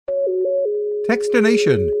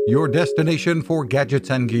Techstination, your destination for gadgets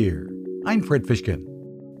and gear. I'm Fred Fishkin.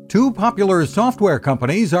 Two popular software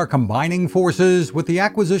companies are combining forces with the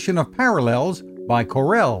acquisition of Parallels by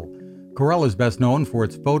Corel. Corel is best known for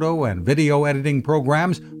its photo and video editing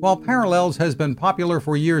programs, while Parallels has been popular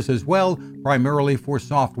for years as well, primarily for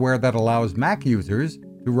software that allows Mac users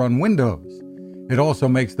to run Windows. It also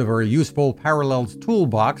makes the very useful Parallels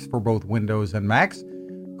Toolbox for both Windows and Macs.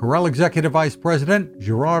 Corel Executive Vice President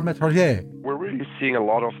Gerard Metralier. We're really seeing a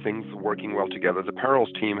lot of things working well together. The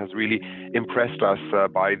Parallels team has really impressed us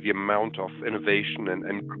by the amount of innovation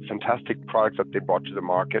and fantastic products that they brought to the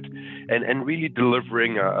market, and really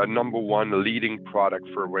delivering a number one leading product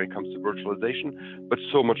for when it comes to virtualization, but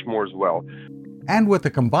so much more as well. And with the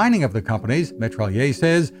combining of the companies, Metralier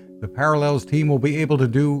says the Parallels team will be able to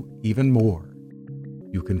do even more.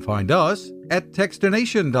 You can find us at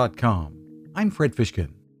Techstination.com. I'm Fred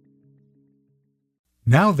Fishkin.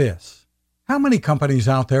 Now this. How many companies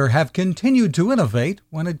out there have continued to innovate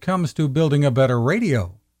when it comes to building a better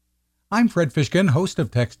radio? I'm Fred Fishkin, host of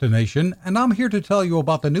Techstination, and I'm here to tell you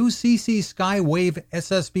about the new CC Skywave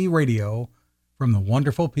SSB radio from the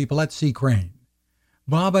wonderful people at C-Crane.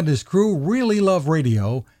 Bob and his crew really love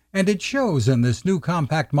radio, and it shows in this new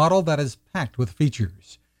compact model that is packed with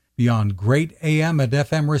features. Beyond great AM and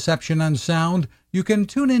FM reception and sound, you can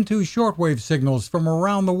tune into shortwave signals from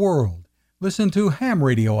around the world. Listen to ham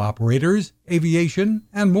radio operators, aviation,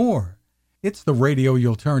 and more. It's the radio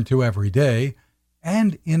you'll turn to every day,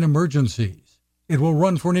 and in emergencies. It will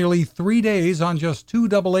run for nearly 3 days on just 2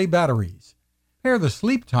 AA batteries. Pair the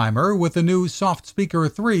sleep timer with the new Soft Speaker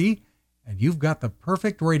 3, and you've got the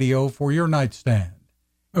perfect radio for your nightstand.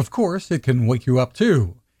 Of course, it can wake you up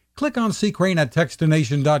too. Click on C-Crane at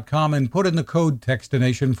Techstination.com and put in the code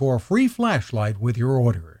Techstination for a free flashlight with your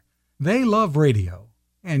order. They love radio.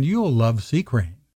 And you'll love C-Crane.